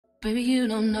Baby, you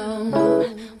don't know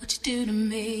what you do to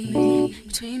me.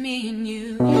 Between me and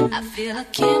you, I feel a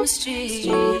chemistry.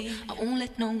 I won't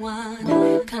let no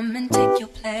one come and take your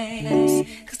place.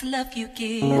 Cause the love you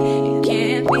give, it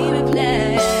can't be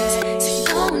replaced.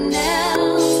 So no one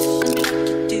else will do what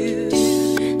you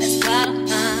do. That's why I'm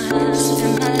mine.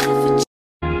 Spend my life with you.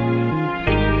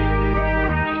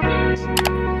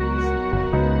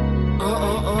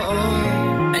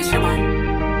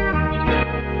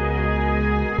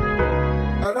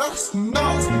 That's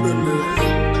nuts, baby.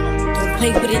 Don't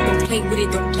play with it, don't play with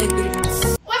it, don't play with it.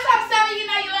 What's up, Subbie? You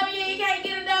know you love me and you can't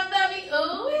get enough of me.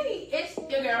 Ooh, it's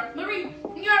your girl, Mariee.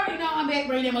 You already know I'm back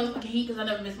bringing that motherfucking heat because I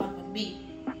never miss motherfucking beat.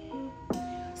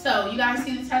 So, you guys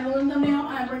see the title of the thumbnail?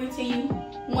 I bring it to you.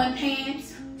 One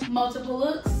pants, multiple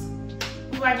looks.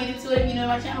 Before I get into it, if you know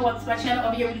my channel, welcome to my channel.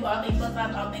 Over here we do all things plus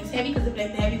size, all things heavy. Because if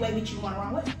that's the heavy way, but you going the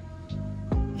wrong way.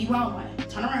 The wrong way.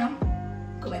 Turn around.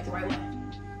 Go back the right way.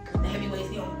 The heavyweights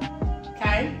the only one.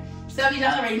 Okay? Some of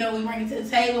y'all already know we bring it to the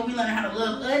table. We learn how to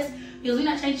love us because we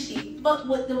not changing shit. Fuck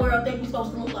what the world think we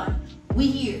supposed to look like. We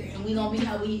here and we gonna be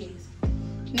how we is.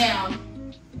 Now,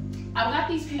 I got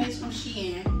these pants from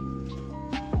Shein.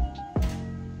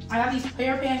 I got these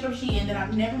pair of pants from Shein that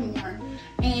I've never worn.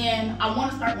 And I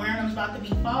want to start wearing them. It's about to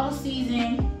be fall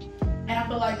season. And I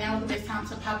feel like now is the best time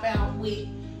to pop out with,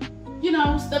 you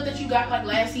know, stuff that you got like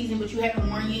last season but you haven't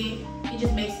worn yet. It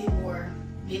just makes it more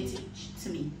vintage to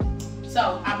me.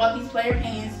 So I bought these player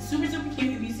pants, super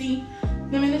cute. If you see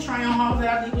them in the try on hauls that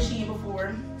I did with Shein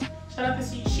before, shout out to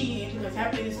Shein because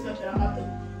half of this stuff that I'm about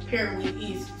to pair with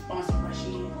is sponsored by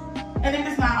Shein. And if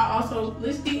it's not, I'll also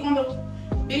list it on the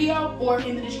video or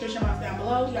in the description box down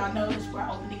below. Y'all know this is where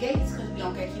I open the gates because we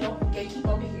don't gatekeep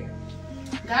over here.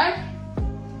 Okay?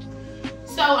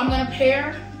 So I'm gonna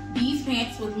pair these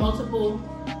pants with multiple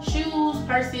shoes,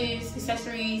 purses,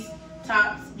 accessories,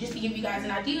 tops, just to give you guys an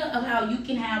idea of how you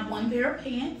can have one pair of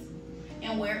pants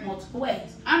and wear it multiple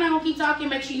ways. I'm not gonna keep talking.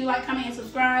 Make sure you like, comment, and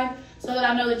subscribe so that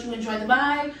I know that you enjoy the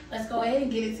vibe. Let's go ahead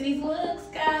and get into these looks,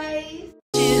 guys.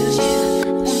 I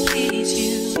wanna please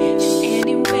you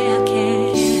any way I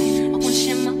can. I wanna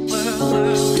share my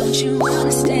world. Don't you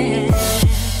understand?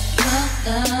 Your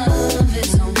love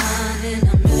is a one in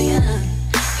a million.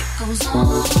 It goes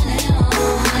on and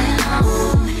on and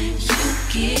on.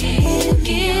 You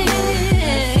give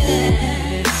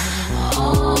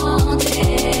all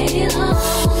day long.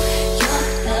 Your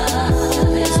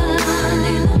love is a one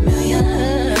in a million.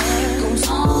 It goes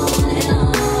on and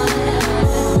on and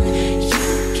on. You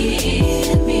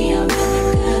give me a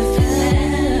really good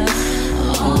feeling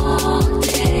all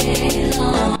day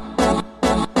long.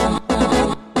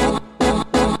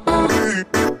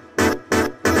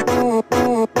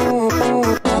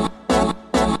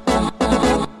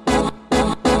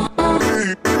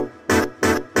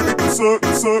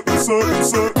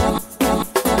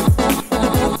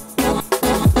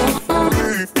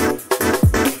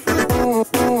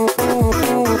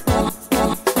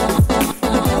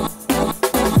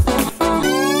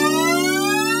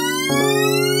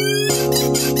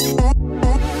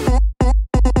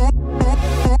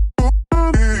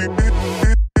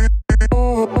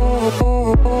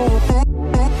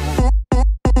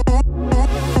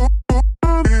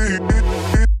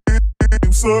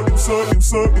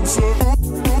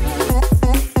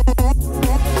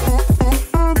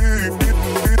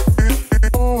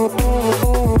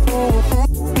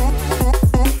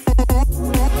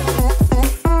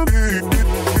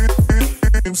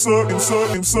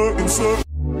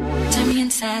 Turn me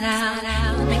inside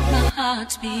out, make my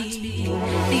heart beat.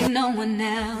 Leave no one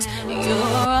else, you're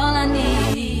all I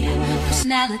need.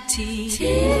 Personality,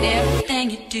 everything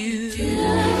you do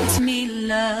makes me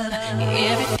love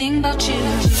everything about you.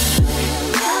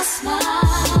 Your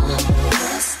smile,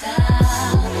 your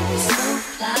style, so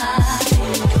fly. I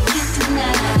can't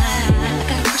deny, I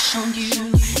got a crush on you,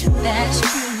 and that's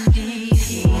truly.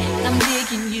 I'm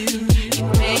digging you, you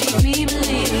make me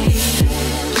believe.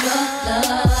 Your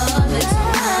love is a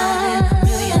one in a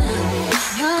million.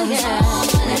 It goes on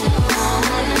and on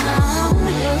and on.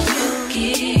 You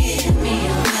give me a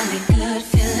really good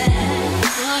feeling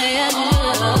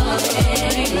all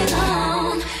day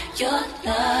long. Your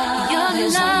love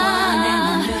is a one in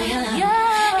a million.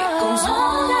 It goes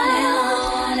on and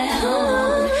on and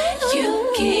on. You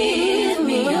give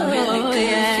me a really good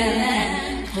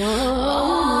feeling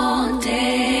all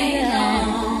day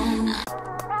long.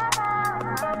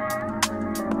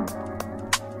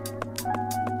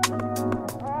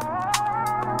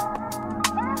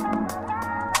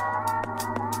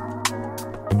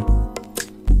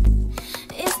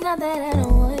 It's not that I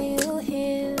don't want you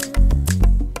here.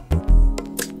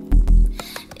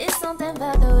 It's something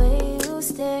about the way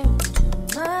stare into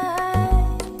my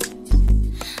eyes.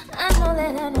 I know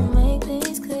that I don't make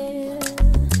things clear.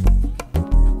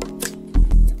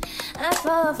 I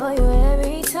fall for you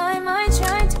every time I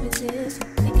try to resist.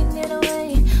 We can get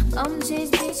away,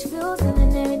 chase beach views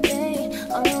and every day.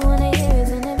 All I wanna hear is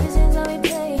an episode that we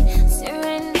play. Sit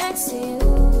right next to you.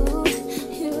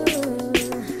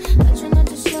 I try not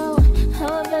to show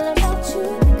how I feel about you.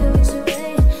 Think I wish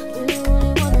away. Really wanna,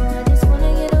 I just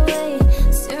wanna get away.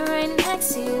 Sit right next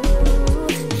to you.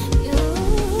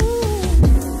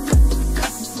 I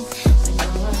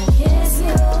don't wanna kiss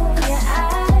you. Yeah,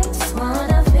 I just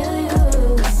wanna feel you.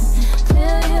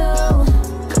 Feel you.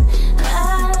 I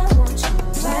want you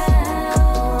around,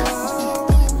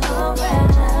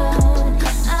 around.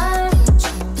 I want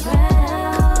you around,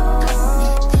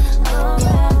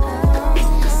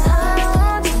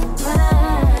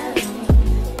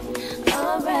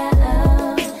 around.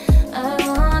 I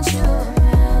want you around, around. I want you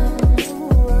around,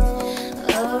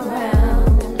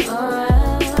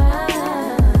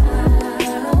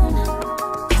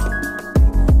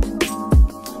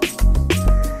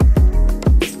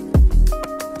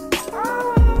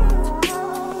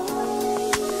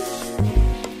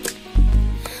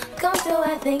 come through,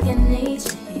 I think I need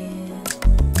you here.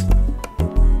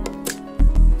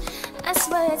 I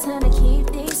swear it's hard to keep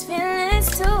these feelings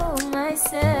to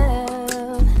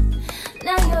myself.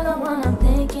 Now you're the one I'm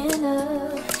thinking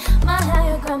of. My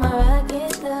higher ground, my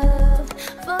rocket love.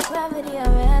 For gravity, I'd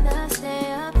rather stay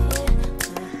up here.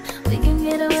 We can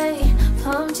get away,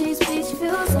 palm trees, beach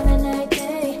views on a night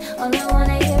day. All I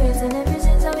wanna hear is an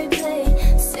episode that we play.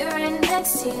 Sit right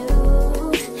next to you.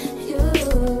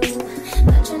 I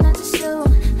try not to show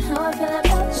how I feel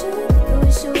about you. Think I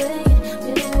wish away.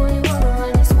 Really wanna,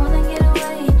 I just wanna get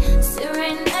away. Sit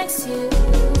right next to you.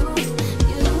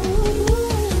 I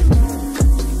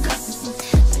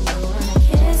don't wanna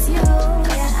kiss you.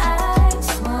 Yeah, I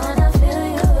just wanna feel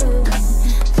you.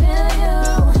 Feel you.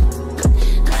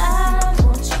 I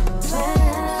want you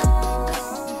around.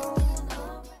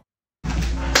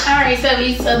 Alright,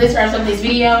 so this wraps up this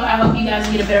video. I hope you guys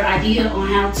get a better idea on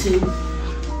how to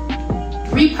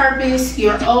repurpose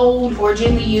your old or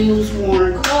gently used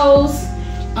worn clothes.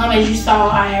 As you saw,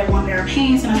 I had one pair of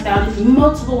pants and I styled it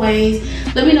multiple ways.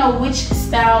 Let me know which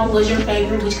style was your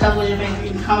favorite, which color was your favorite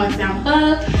in the comments down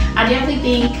below. I definitely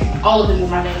think all of them were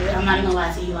my favorite. I'm not even gonna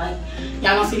lie to you, like,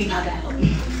 y'all gonna see me pop out.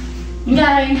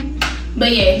 Okay,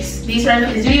 but yes, these wraps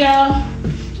up this video.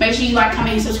 Make sure you like,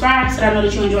 comment, and subscribe so that I know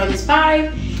that you enjoyed this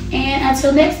vibe. And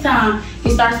until next time,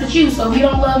 it starts with you. So if we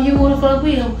don't love you, who the fuck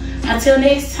will? Until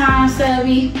next time,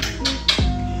 Subbie.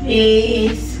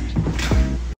 Peace.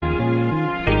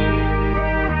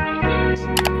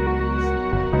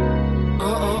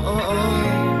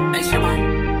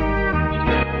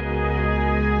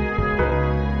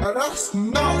 That's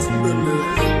not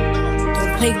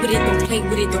Don't play with it, don't play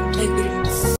with it, don't play with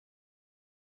it.